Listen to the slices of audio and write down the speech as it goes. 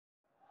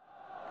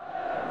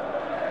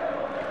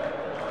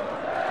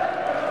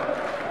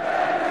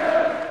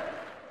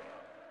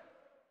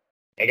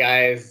Hey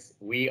guys,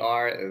 we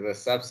are the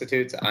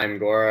Substitutes. I'm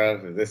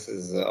Gaurav. This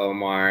is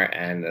Omar,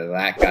 and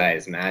that guy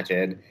is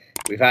Majid.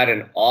 We've had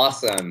an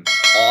awesome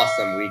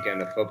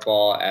weekend of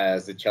football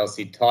as the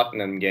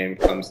Chelsea-Tottenham game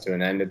comes to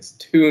an end. It's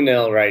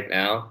 2-0 right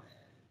now.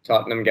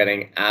 Tottenham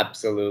getting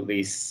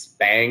absolutely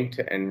spanked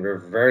and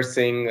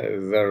reversing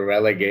the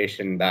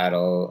relegation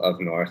battle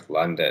of North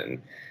London.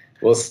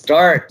 We'll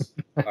start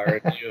our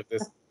review of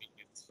this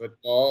weekend's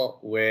football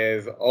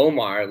with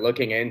Omar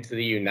looking into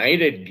the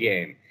United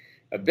game.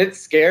 A bit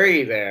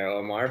scary there,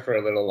 Omar, for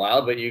a little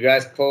while, but you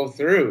guys pulled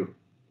through.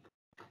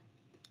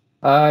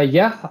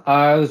 Yeah,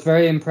 I was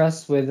very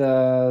impressed with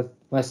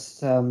West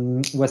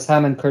Ham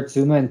and Kurt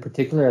Zuma in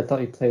particular. I thought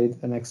he played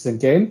an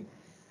excellent game.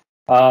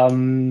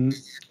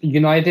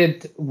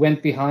 United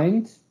went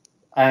behind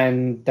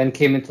and then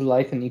came into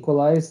life and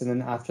equalized, and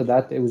then after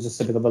that, it was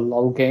just a bit of a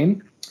lull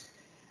game.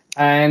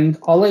 And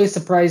Ole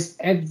surprised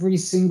every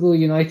single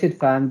United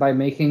fan by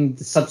making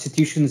the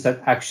substitutions that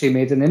actually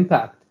made an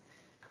impact.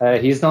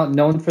 He's not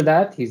known for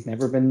that. He's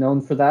never been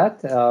known for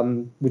that,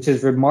 which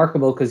is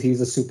remarkable because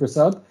he's a super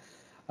sub.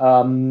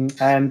 And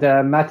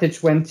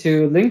Matic went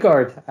to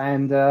Lingard,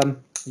 and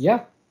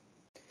yeah,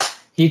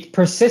 he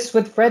persists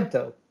with Fred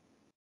though.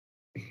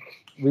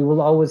 We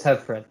will always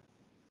have Fred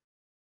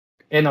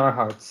in our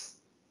hearts.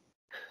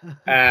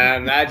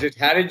 Majid,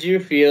 how did you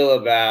feel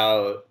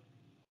about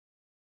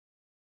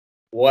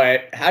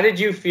how did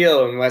you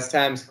feel when West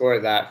Ham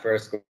scored that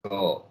first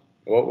goal?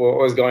 What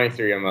was going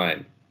through your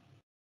mind?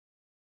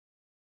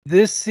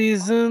 This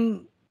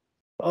season,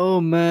 oh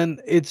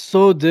man, it's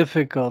so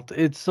difficult.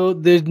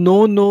 There's no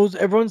one knows.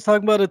 Everyone's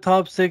talking about a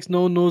top six.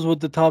 No one knows what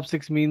the top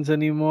six means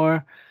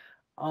anymore.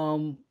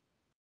 Um,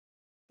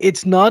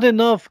 it's not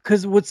enough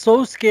because what's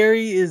so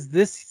scary is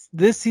this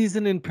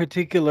season in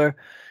particular,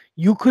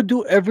 you could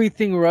do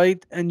everything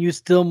right and you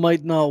still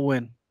might not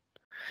win.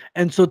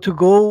 And so to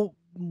go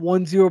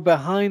 1-0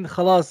 behind,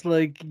 khalas,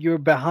 like you're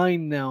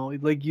behind now.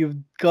 Like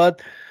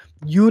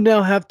you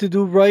now have to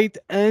do right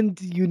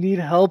and you need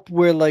help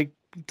where like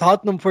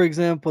Tottenham, for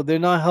example, they're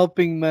not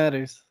helping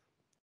matters.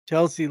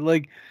 Chelsea,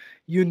 like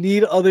you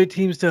need other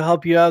teams to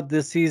help you out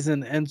this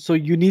season. And so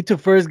you need to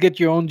first get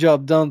your own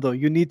job done though.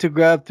 You need to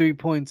grab 3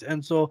 points.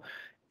 And so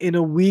in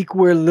a week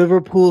where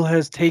Liverpool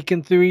has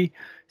taken three,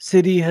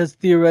 City has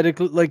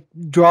theoretically like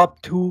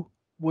dropped two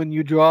when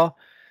you draw,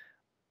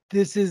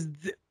 this is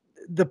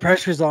the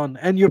pressure's on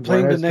and you're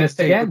playing the Werner's next missed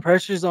day. The again.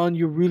 pressure's on.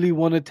 You really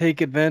want to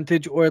take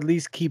advantage or at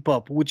least keep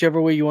up,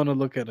 whichever way you want to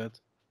look at it.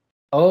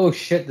 Oh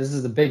shit! This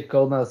is the big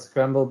goalmouth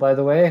scramble, by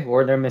the way.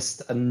 Werner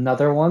missed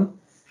another one.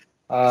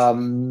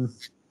 It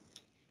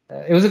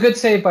was a good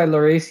save by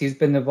Lloris. He's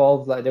been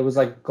involved. Like there was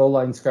like goal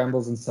line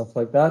scrambles and stuff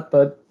like that,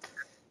 but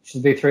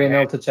should be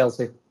 3-0 to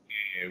Chelsea.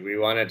 We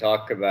want to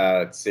talk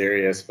about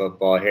serious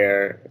football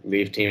here.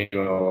 Leave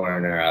Timo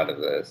Werner out of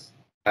this.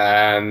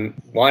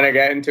 Want to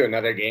get into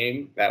another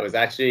game that was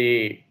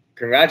actually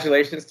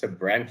congratulations to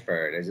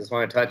Brentford. I just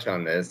want to touch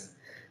on this.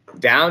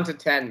 Down to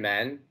 10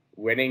 men,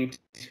 winning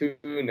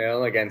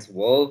 2-0 against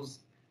Wolves.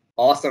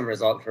 Awesome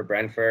result for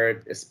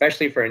Brentford,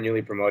 especially for a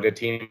newly promoted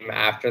team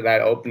after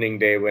that opening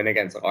day win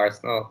against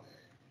Arsenal.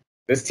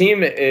 This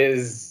team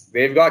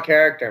they've got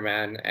character,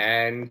 man.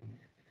 And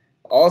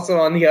also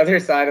on the other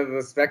side of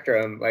the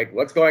spectrum, like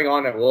what's going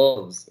on at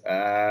Wolves?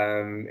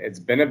 It's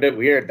been a bit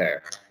weird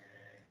there.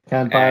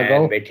 Can't buy a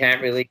goal. They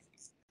can't really keep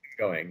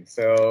going.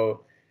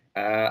 So,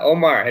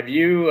 Omar, have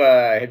you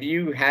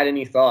had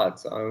any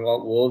thoughts on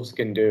what Wolves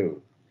can do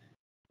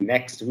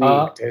next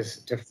week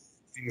to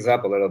things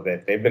up a little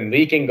bit? They've been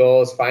leaking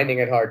goals, finding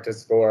it hard to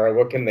score.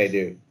 What can they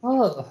do?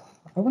 Well,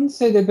 I wouldn't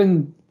say they've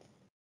been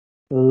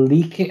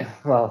leaking.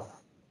 Well,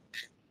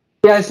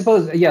 yeah, I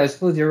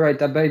suppose you're right.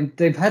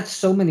 They've had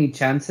so many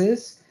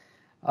chances.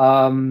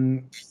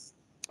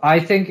 I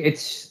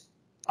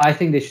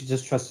think they should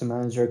just trust the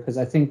manager because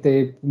I think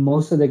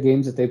most of the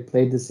games that they've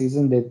played this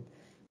season they've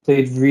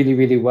played really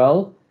really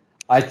well.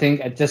 I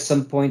think at just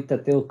some point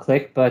that they'll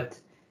click, but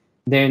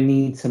they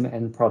need some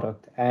end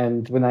product.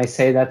 And when I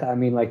say that, I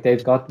mean like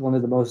they've got one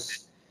of the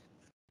most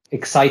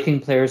exciting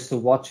players to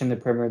watch in the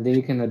Premier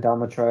League in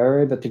Adama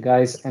Traore, but the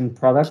guy's end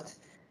product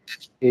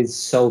is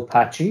so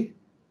patchy.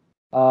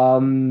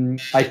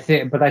 I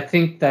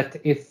think that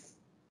if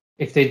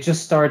they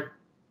just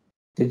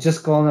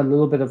go on a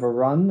little bit of a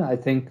run, I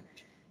think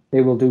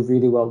they will do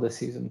really well this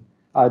season.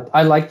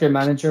 I like their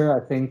manager.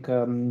 I think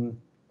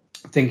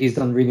he's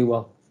done really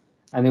well,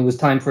 and it was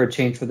time for a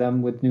change for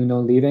them with Nuno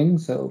leaving.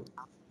 So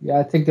yeah,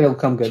 I think they'll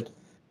come good.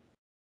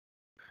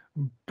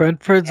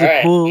 Brentford's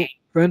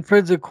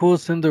a cool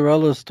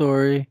Cinderella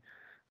story,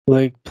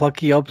 like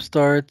plucky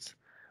upstarts.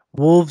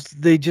 Wolves,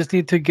 they just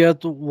need to get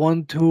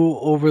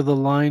 1-2 over the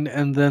line,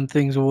 and then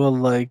things will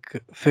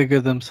like figure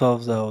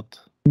themselves out.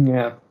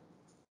 Yeah.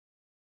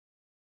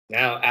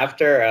 Now,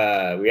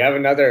 after we have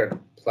another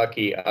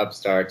plucky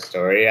upstart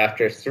story.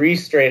 After 3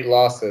 straight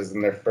losses in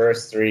their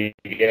first 3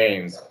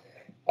 games,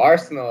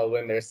 Arsenal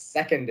win their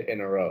second in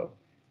a row.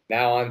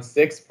 Now on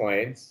 6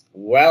 points,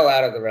 well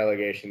out of the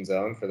relegation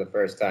zone for the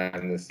first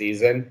time this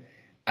season.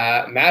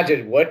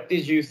 Majid, what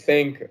did you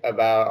think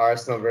about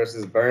Arsenal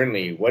versus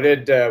Burnley? What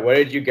did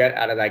you get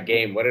out of that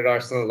game? What did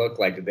Arsenal look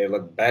like? Did they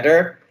look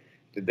better?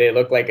 Did they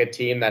look like a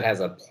team that has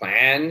a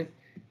plan?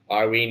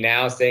 Are we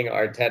now saying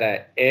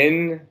Arteta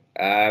in,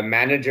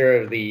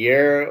 manager of the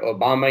year,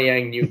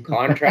 Aubameyang new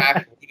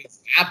contract? What is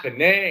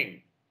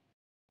happening?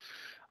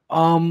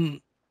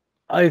 Um,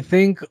 I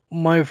think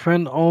my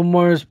friend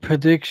Omar's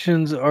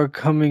predictions are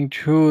coming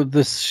true.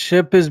 The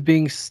ship is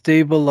being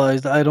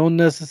stabilized. I don't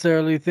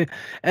necessarily think,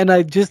 and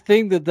I just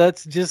think that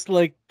that's just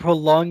like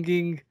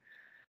prolonging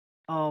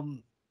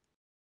um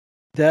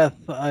death.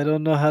 I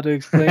don't know how to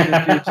explain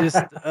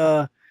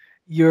it.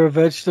 You're a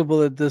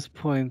vegetable at this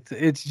point.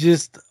 It's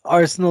just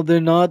Arsenal, they're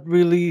not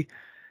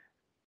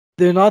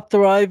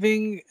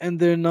thriving and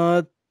they're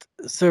not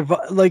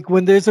survive. Like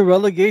when there's a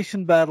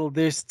relegation battle,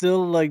 there's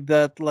still like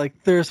that like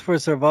thirst for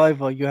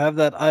survival. You have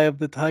that eye of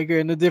the tiger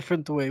in a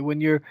different way. When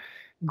you're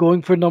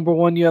going for number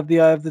one, you have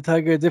the eye of the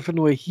tiger a different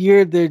way.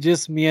 Here they're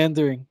just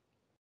meandering.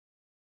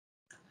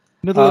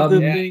 Middle of the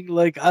Yeah, thing,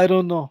 like I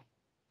don't know.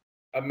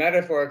 a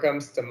metaphor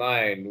comes to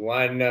mind,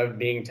 one of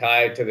being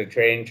tied to the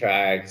train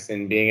tracks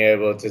and being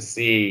able to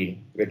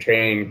see the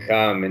train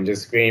come and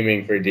just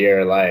screaming for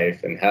dear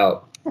life and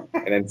help.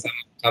 And then someone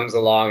comes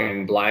along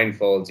and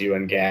blindfolds you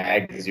and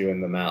gags you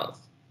in the mouth.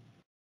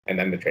 And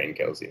then the train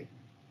kills you.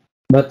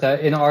 But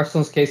in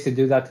Arsenal's case, they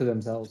do that to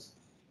themselves.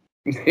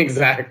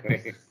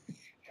 Exactly.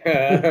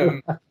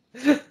 um,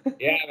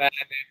 yeah,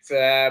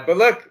 man. But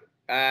look,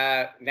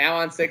 now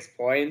on 6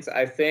 points,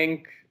 I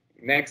think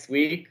next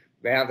week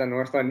they have the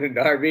North London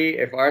Derby.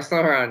 If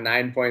Arsenal are on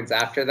 9 points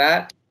after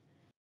that,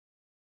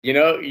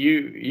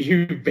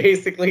 you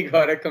basically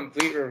got a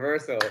complete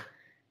reversal.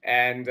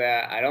 And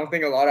I don't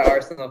think a lot of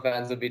Arsenal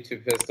fans would be too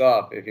pissed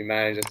off if you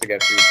manage just to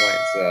get 3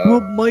 points. Well,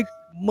 So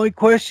my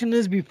question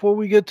is, before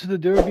we get to the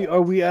derby,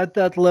 are we at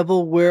that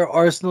level where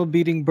Arsenal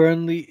beating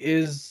Burnley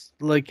is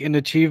like an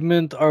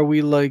achievement? Are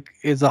we like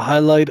is a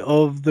highlight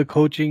of the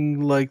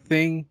coaching like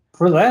thing?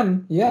 For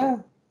them, yeah,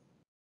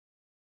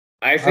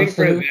 I think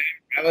for them, absolutely.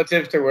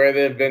 relative to where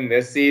they've been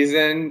this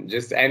season,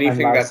 just And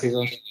anything last that's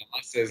season.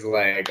 lost is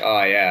like,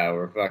 oh yeah,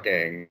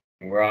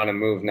 we're on a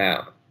move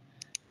now.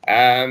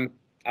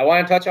 I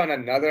want to touch on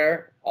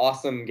another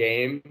awesome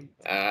game.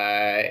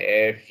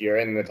 If you're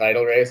in the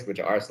title race, which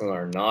Arsenal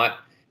are not,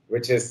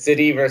 which is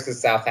City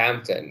versus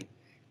Southampton.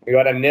 We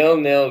got a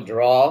 0-0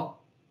 draw.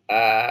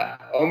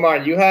 Omar,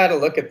 you had a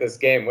look at this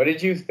game. What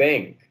did you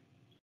think?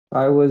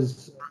 I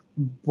was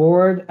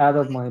bored out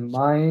of my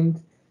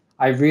mind.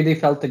 I really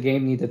felt the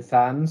game needed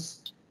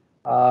fans.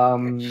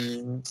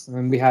 And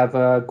we have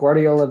a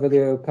Guardiola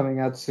video coming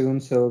out soon,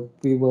 so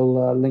we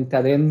will link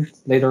that in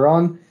later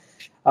on.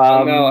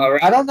 Oh no,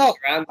 I don't know.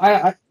 around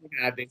I,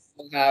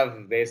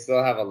 Etihad, they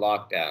still have a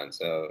lockdown.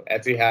 So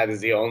Etihad is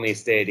the only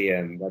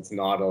stadium that's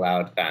not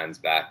allowed fans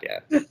back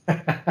yet.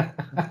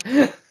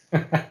 I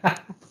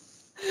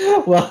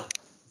well,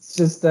 it's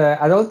just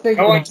I don't think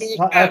No one it's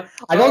told them.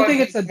 I No don't one think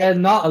told it's that they're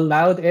not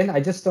allowed in. I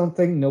just don't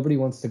think nobody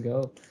wants to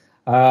go.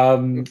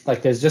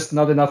 Like there's just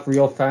not enough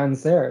real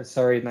fans there.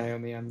 Sorry,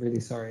 Naomi. I'm really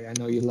sorry. I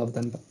know you love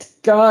them, but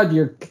God,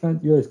 your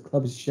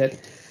club is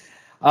shit.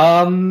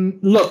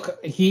 Look,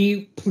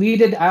 he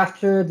pleaded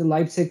after the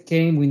Leipzig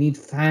game. We need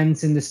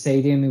fans in the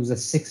stadium. It was a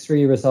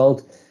 6-3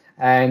 result.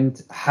 And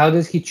how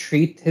does he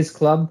treat his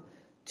club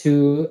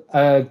to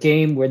a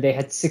game where they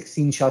had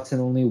 16 shots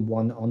and only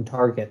one on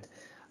target?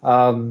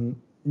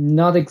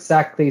 Not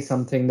exactly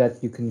something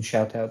that you can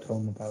shout out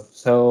home about.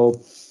 So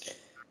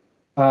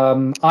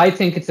I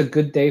think it's a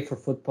good day for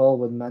football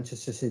when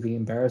Manchester City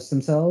embarrassed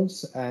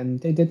themselves, and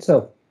they did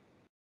so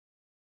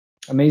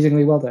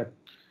amazingly well there.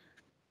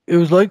 It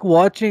was like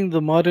watching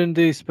the modern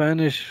day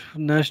Spanish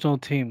national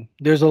team.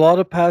 There's a lot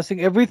of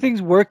passing.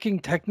 Everything's working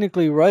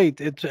technically right.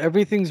 It's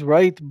everything's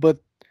right, but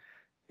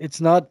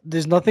it's not.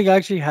 There's nothing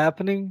actually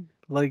happening.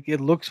 Like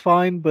it looks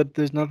fine, but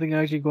there's nothing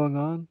actually going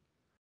on.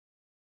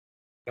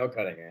 No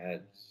cutting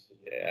edge.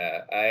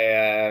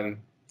 Yeah,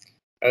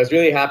 I was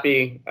really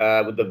happy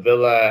with the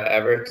Villa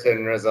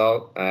Everton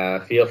result.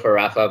 Feel for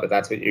Rafa, but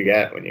that's what you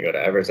get when you go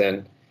to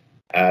Everton.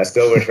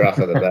 Still wish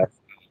Rafa the best.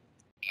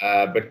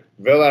 But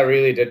Villa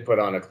really did put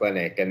on a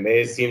clinic, and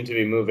they seem to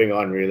be moving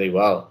on really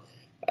well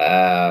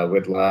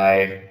with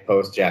live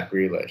post Jack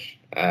Grealish.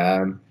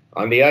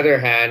 On the other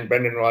hand,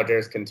 Brendan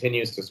Rodgers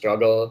continues to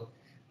struggle,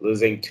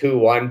 losing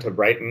 2-1 to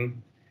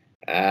Brighton.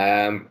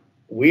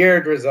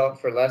 Weird result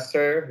for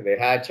Leicester. They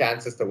had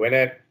chances to win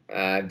it.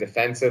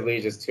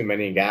 Defensively, just too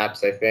many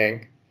gaps, I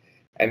think.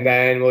 And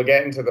then we'll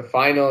get into the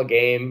final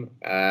game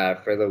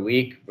for the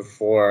week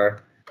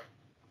before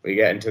we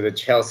get into the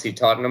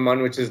Chelsea-Tottenham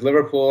one, which is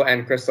Liverpool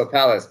and Crystal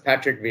Palace.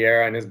 Patrick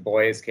Vieira and his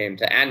boys came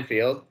to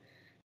Anfield,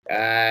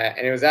 and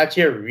it was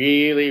actually a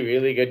really,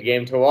 really good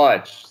game to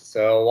watch.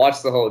 So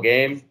watch the whole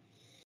game.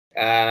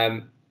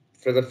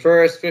 For the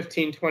first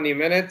 15, 20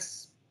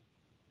 minutes,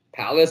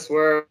 Palace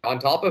were on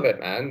top of it,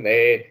 man.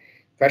 They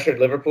pressured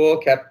Liverpool,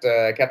 kept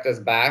us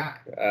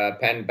back,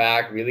 penned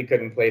back, really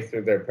couldn't play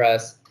through their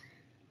press.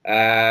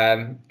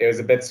 It was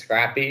a bit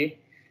scrappy.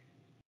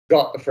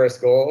 got the first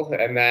goal,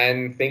 and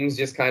then things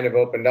just kind of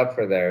opened up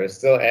for there. It was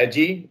still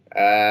edgy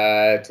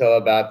till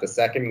about the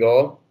second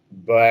goal,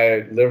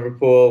 but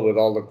Liverpool, with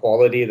all the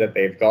quality that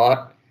they've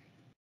got,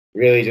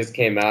 really just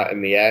came out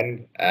in the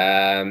end.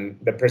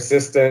 The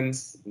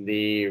persistence,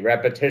 the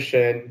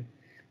repetition,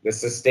 the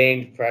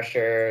sustained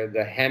pressure,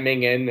 the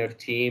hemming in of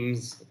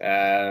teams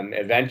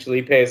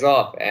eventually pays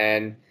off.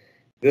 And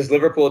this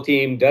Liverpool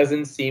team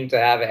doesn't seem to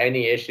have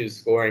any issues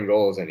scoring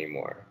goals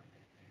anymore.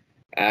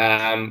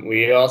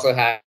 We also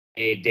had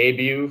a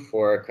debut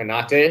for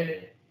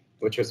Konate,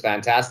 which was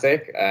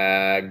fantastic.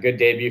 Good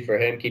debut for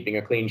him, keeping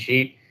a clean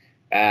sheet.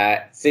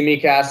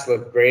 Tsimikas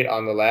looked great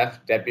on the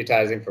left,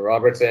 deputizing for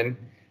Robertson.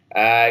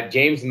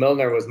 James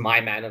Milner was my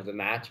man of the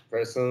match,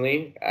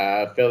 personally,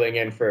 filling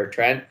in for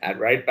Trent at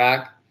right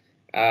back.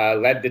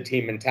 Led the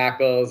team in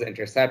tackles,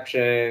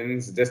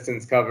 interceptions,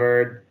 distance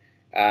covered,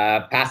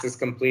 passes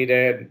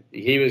completed.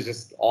 He was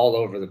just all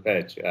over the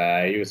pitch.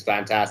 He was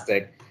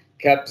fantastic.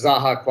 Kept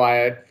Zaha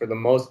quiet for the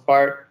most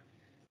part.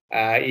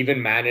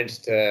 Even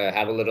managed to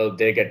have a little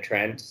dig at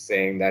Trent,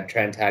 saying that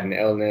Trent had an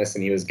illness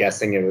and he was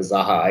guessing it was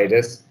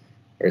Zaha-itis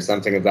or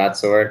something of that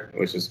sort,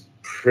 which is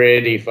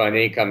pretty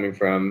funny coming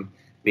from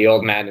the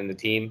old man in the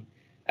team.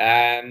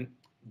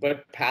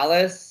 But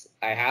Palace,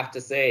 I have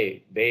to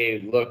say,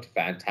 they looked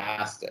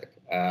fantastic.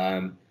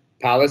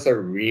 Palace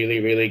are really,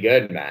 really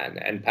good, man.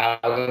 And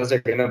Palace are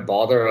going to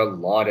bother a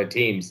lot of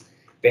teams.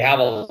 They have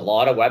a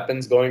lot of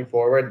weapons going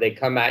forward. They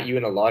come at you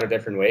in a lot of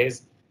different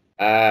ways.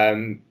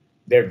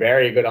 They're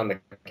very good on the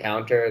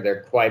counter.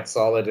 They're quite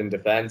solid in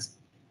defense.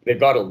 They've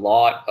got a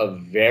lot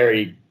of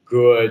very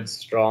good,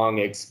 strong,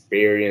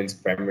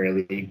 experienced Premier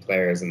League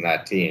players in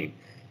that team.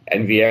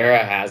 And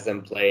Vieira has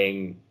them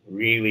playing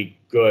really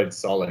good,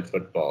 solid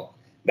football.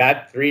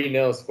 That 3-0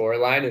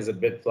 scoreline is a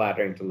bit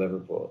flattering to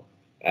Liverpool.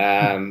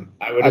 I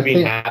would have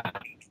been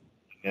happy,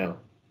 to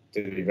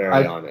be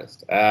very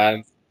honest.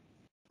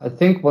 I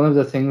think one of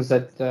the things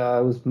that I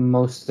was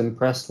most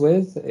impressed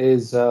with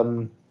is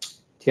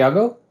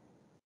Thiago.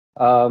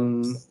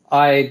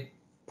 I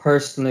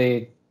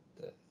personally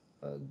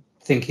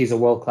think he's a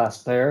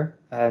world-class player,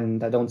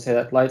 and I don't say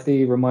that lightly.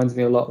 He reminds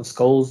me a lot of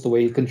Scholes, the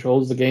way he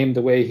controls the game,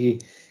 the way he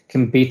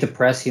can beat the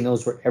press. He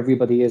knows where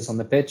everybody is on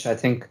the pitch. I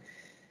think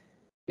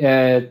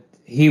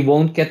he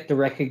won't get the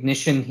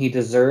recognition he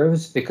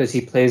deserves because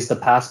he plays the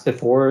pass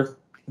before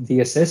the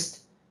assist.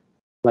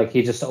 Like,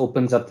 he just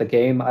opens up the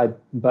game.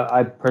 But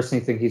I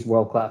personally think he's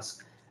world-class.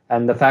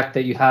 And the fact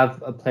that you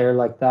have a player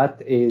like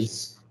that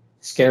is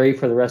scary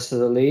for the rest of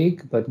the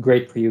league, but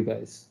great for you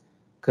guys,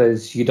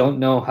 because you don't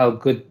know how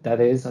good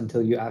that is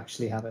until you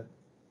actually have it.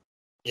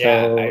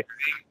 Yeah, so,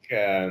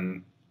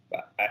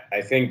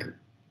 I think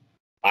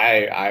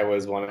I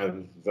was one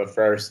of the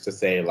first to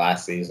say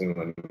last season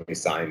when we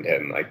signed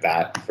him, like,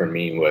 that for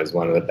me was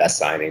one of the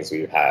best signings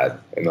we've had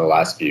in the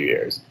last few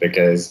years,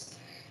 because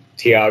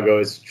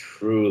Thiago is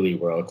truly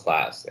world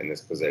class in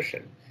this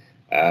position.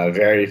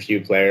 Very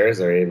few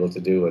players are able to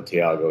do what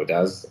Thiago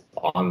does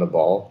on the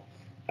ball.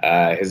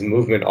 His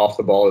movement off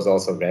the ball is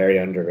also very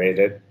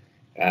underrated.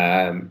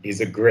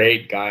 He's a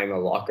great guy in the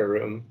locker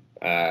room.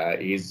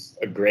 He's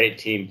a great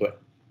team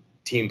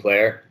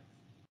player.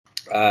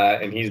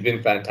 And he's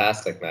been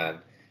fantastic, man.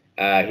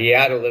 He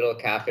had a little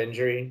calf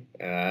injury.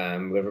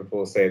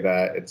 Liverpool say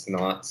that it's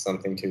not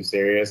something too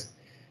serious,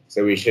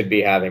 so we should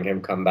be having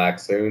him come back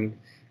soon.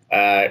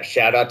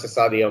 Shout out to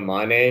Sadio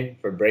Mane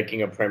for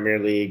breaking a Premier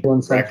League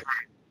record,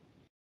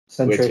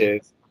 which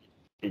is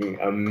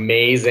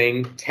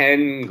amazing.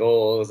 10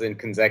 goals in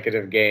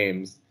consecutive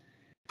games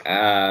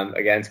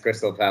against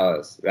Crystal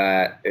Palace.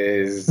 That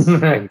is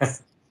like,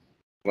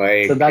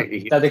 so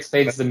that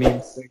explains the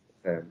memes.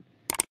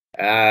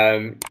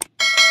 I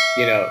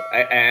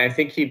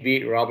think he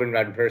beat Robin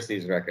Van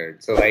Persie's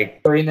record. So,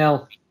 like,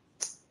 3-0.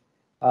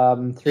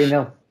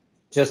 3-0.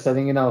 Just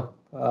letting you know.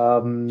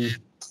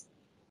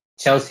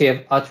 Chelsea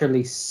have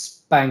utterly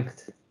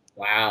spanked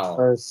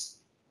Spurs.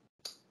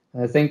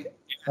 I think.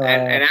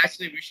 And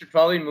actually, we should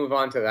probably move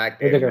on to that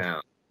game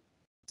now.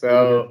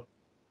 So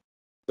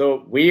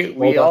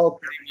we all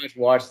pretty much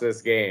watched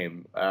this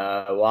game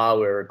while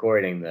we're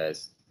recording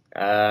this.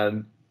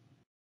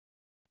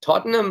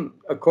 Tottenham,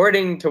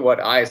 according to what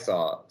I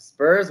saw,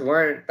 Spurs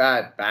weren't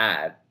that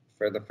bad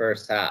for the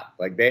first half.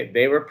 Like,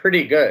 they were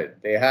pretty good.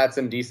 They had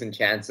some decent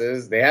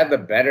chances. They had the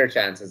better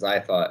chances,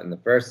 I thought, in the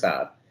first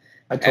half.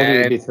 I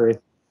totally agree, three.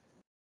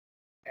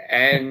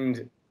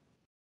 And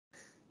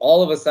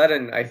all of a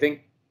sudden, I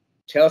think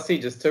Chelsea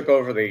just took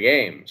over the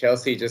game.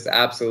 Chelsea just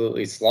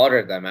absolutely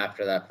slaughtered them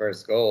after that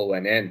first goal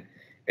went in.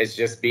 It's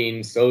just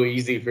been so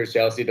easy for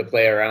Chelsea to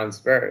play around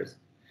Spurs.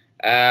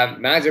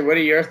 Majid, what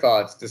are your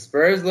thoughts? Do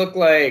Spurs look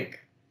like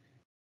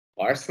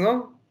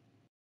Arsenal?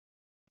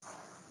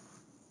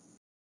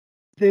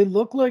 They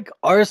look like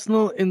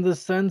Arsenal in the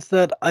sense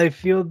that I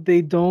feel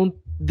they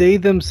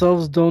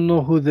themselves don't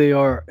know who they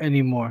are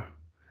anymore.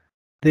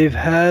 They've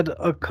had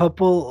a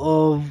couple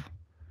of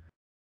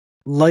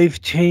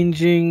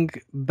life-changing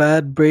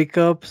bad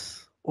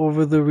breakups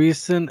over the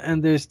recent,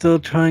 and they're still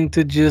trying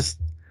to just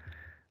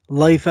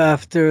life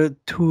after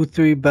 2,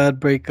 3 bad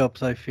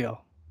breakups, I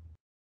feel.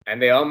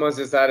 And they almost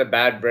just had a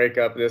bad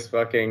breakup this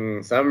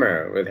fucking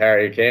summer with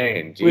Harry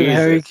Kane. With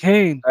Harry Jesus.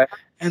 Kane.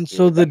 And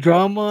so the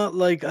drama,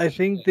 like, I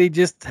think they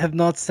just have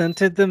not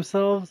centered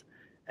themselves.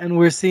 And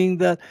we're seeing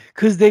that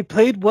because they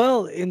played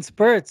well in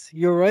spurts.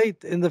 You're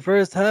right. In the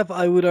first half,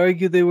 I would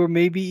argue they were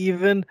maybe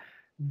even,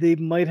 they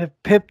might have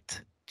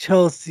pipped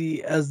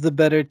Chelsea as the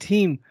better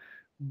team.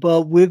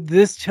 But with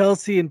this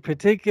Chelsea in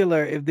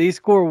particular, if they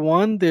score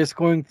one, they're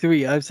scoring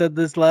three. I've said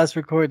this last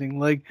recording.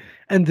 Like,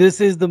 and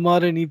this is the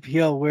modern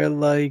EPL where,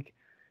 like,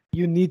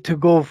 you need to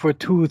go for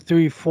 2,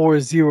 3, 4,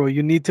 0.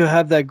 You need to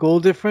have that goal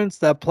difference,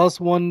 that plus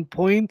 1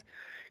 point,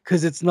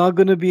 because it's not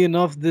going to be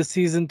enough this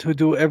season to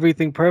do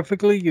everything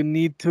perfectly. You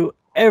need to,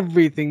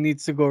 everything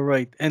needs to go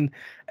right, and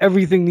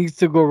everything needs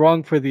to go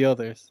wrong for the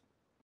others.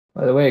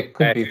 By the way, it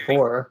could be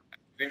 4.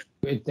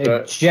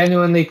 It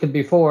genuinely could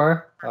be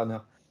 4. Oh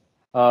no.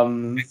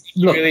 You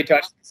really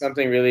touched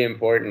something really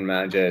important,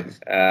 Majid.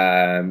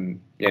 I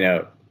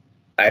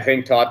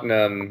think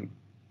Tottenham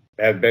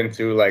have been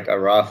through like a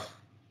rough,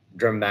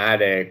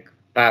 dramatic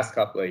past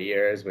couple of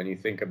years. When you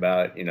think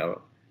about,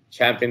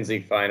 Champions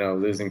League final,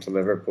 losing to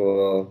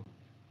Liverpool,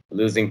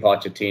 losing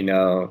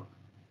Pochettino,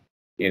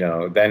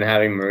 then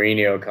having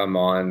Mourinho come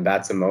on,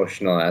 that's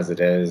emotional as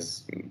it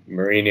is.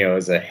 Mourinho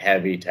is a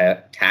heavy,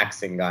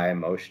 taxing guy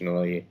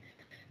emotionally.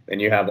 Then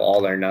you have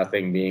all or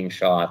nothing being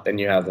shot. Then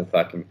you have the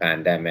fucking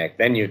pandemic.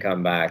 Then you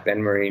come back.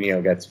 Then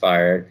Mourinho gets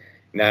fired.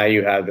 Now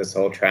you have this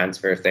whole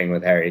transfer thing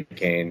with Harry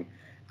Kane.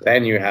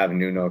 Then you have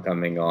Nuno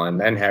coming on.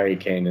 Then Harry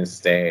Kane is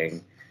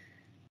staying.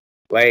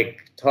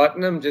 Like,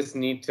 Tottenham just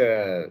needs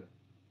to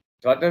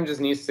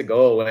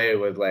go away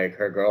with like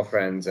her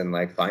girlfriends and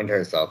like find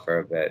herself for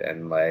a bit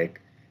and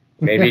like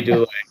maybe do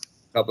like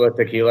a couple of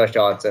tequila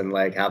shots and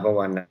like have a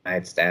one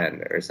night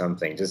stand or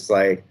something. Just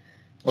like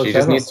she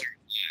just needs to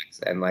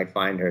relax and like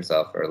find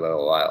herself for a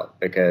little while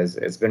because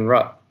it's been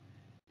rough.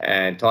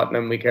 And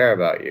Tottenham, we care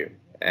about you.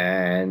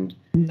 And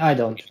I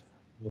don't.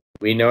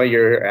 We know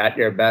you're at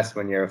your best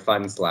when you're a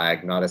fun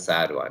slag, not a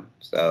sad one.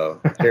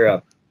 So cheer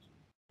up.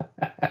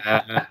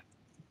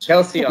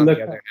 Chelsea, on the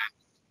other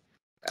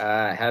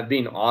hand, have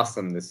been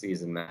awesome this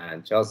season,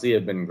 man. Chelsea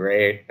have been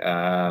great.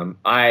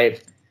 I,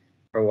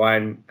 for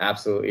one,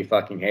 absolutely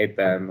fucking hate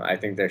them. I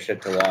think they're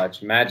shit to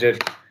watch.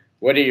 Magic,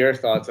 what are your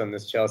thoughts on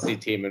this Chelsea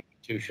team and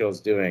what Tuchel's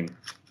doing?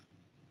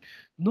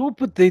 No,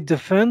 but they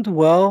defend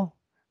well,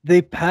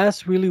 they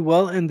pass really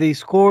well, and they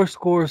score.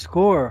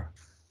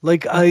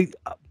 Like,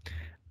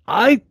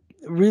 I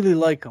really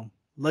like them.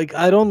 Like,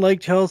 I don't like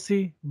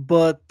Chelsea,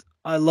 but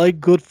I like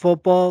good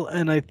football,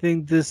 and I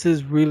think this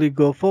is really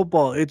good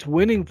football. It's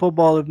winning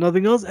football, if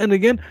nothing else. And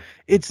again,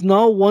 it's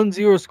not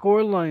 1-0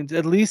 score lines.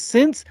 At least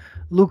since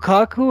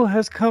Lukaku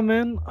has come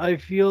in, I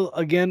feel,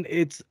 again,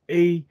 it's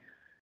a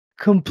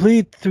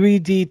complete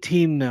 3D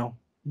team now.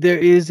 There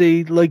is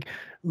a, like,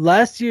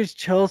 last year's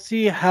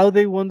Chelsea, how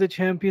they won the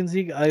Champions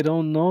League, I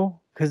don't know.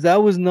 Because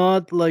that was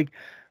not like,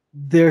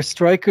 their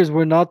strikers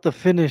were not the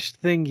finished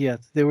thing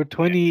yet. They were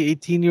 20,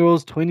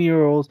 18-year-olds,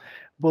 20-year-olds.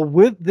 But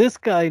with this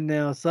guy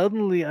now,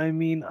 suddenly, I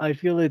mean, I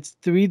feel it's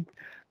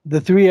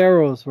the 3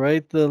 arrows,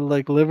 right? The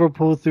like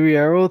Liverpool 3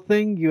 arrow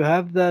thing. You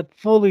have that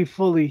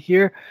fully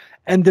here,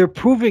 and they're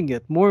proving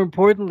it. More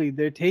importantly,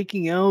 they're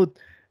taking out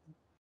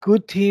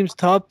good teams,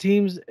 top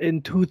teams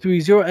in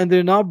 2-3-0, and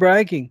they're not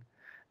bragging.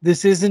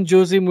 This isn't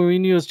Jose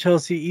Mourinho's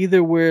Chelsea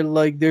either, where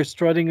like they're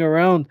strutting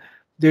around.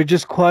 They're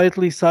just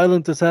quietly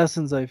silent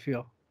assassins, I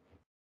feel.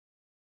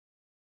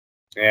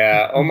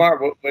 Yeah, Omar,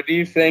 what do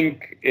you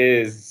think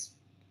is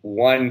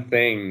one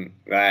thing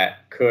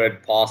that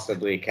could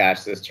possibly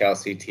catch this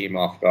Chelsea team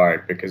off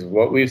guard? Because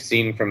what we've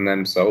seen from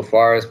them so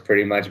far has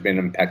pretty much been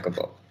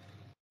impeccable.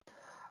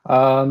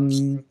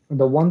 The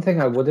one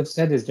thing I would have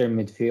said is their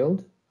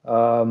midfield,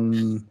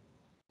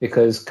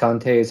 because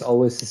Kante is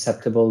always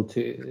susceptible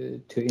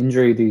to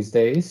injury these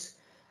days.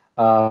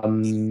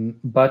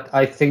 But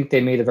I think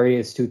they made a very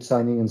astute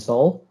signing in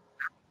Saul.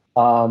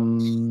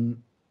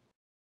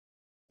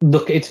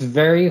 Look, it's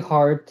very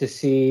hard to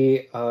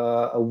see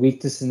a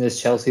weakness in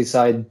this Chelsea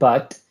side,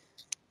 but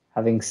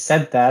having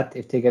said that,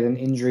 if they get an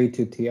injury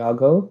to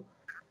Thiago,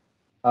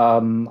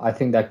 I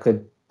think that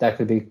could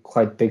be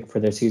quite big for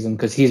their season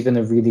because he's been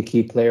a really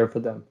key player for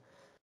them.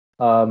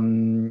 I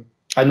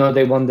know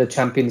they won the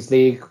Champions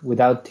League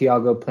without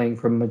Thiago playing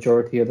for a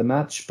majority of the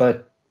match,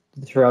 but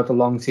throughout the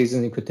long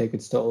season, he could take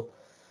its toll.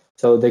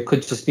 So they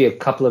could just be a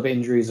couple of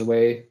injuries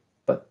away,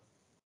 but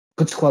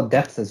good squad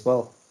depth as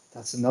well.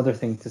 That's another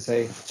thing to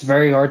say. It's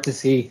very hard to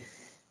see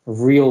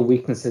real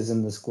weaknesses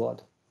in the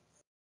squad.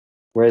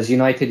 Whereas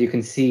United, you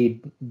can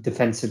see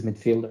defensive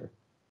midfielder.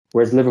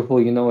 Whereas Liverpool,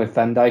 if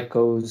Van Dijk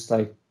goes,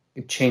 like,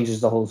 it changes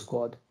the whole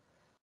squad.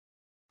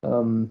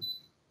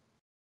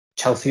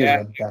 Chelsea is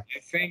like that.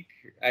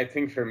 I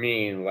think for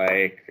me,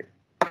 like,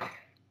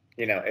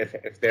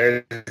 if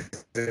there's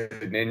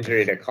an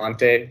injury to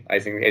Conte, I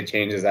think it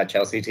changes that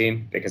Chelsea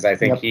team because I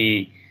think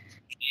he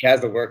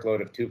has the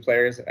workload of two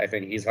players. I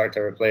think he's hard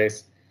to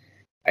replace.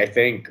 I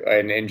think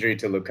an injury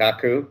to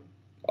Lukaku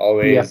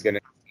always going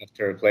to be tough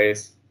to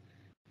replace.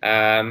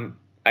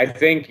 I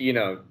think,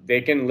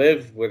 they can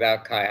live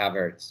without Kai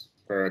Havertz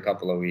for a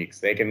couple of weeks.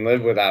 They can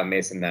live without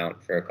Mason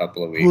Mount for a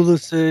couple of weeks.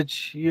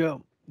 Pulisic, yeah.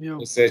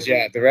 So,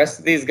 yeah, the rest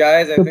of these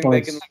guys, I Good think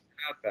they can points. live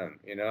without them.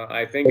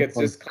 I think Good it's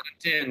just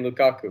Conte and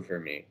Lukaku for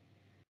me.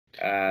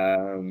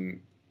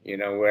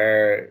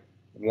 Where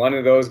one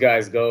of those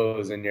guys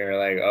goes and you're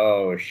like,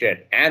 oh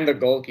shit, and the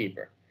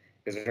goalkeeper.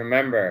 Because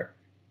remember,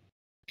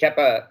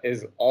 Kepa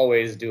is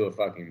always do a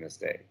fucking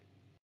mistake.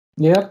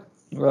 Yep.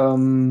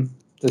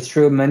 That's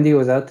true. Mendy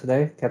was out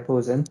today. Kepa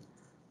was in.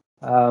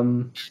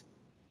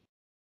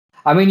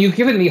 I mean, you've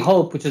given me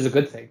hope, which is a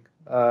good thing,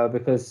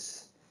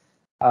 because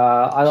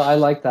I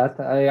like that.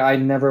 I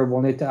never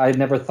wanted to. I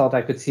never thought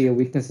I could see a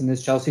weakness in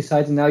this Chelsea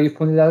side, and now you've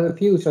pointed out a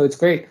few, so it's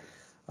great.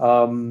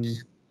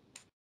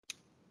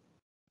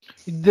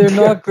 They're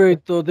not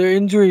great though. They're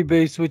injury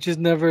based, which is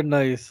never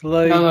nice.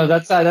 Like No,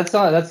 that's not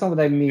what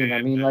I mean.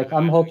 I mean, like,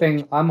 I'm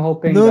hoping no,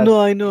 that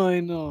I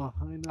know.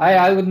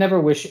 I would never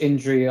wish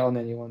injury on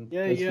anyone.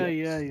 Yeah, Let's be yeah, honest.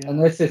 yeah, yeah.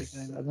 Unless Like, it's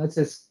unless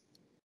it's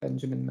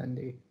Benjamin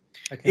Mendy.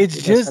 I can it's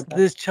see that just setback.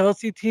 this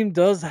Chelsea team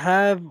does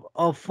have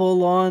a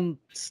full on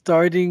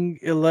starting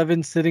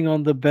 11 sitting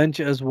on the bench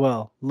as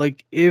well.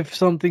 Like if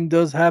something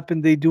does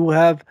happen, they do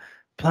have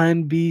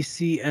plan B,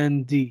 C,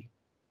 and D.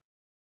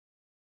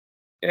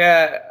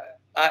 Yeah,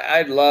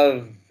 I'd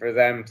love for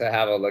them to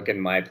have a look in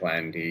my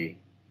plan D.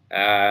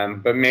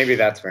 But maybe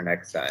that's for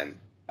next time.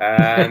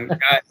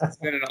 Guys, it's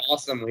been an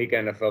awesome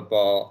weekend of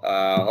football.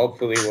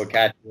 Hopefully, we'll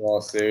catch you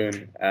all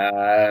soon.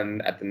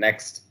 At the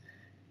next,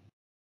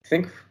 I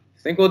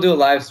think we'll do a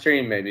live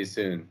stream maybe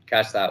soon.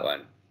 Catch that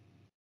one.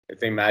 I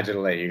think Majid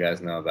will let you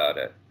guys know about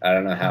it. I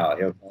don't know how.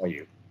 He'll call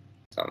you,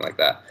 something like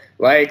that.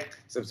 Like,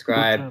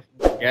 subscribe,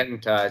 get in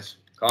touch,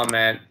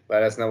 comment.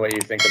 Let us know what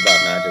you think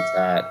about Majid's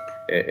hat.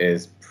 It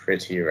is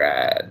pretty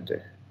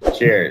rad.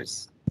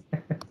 Cheers.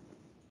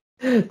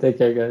 Take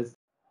care, guys.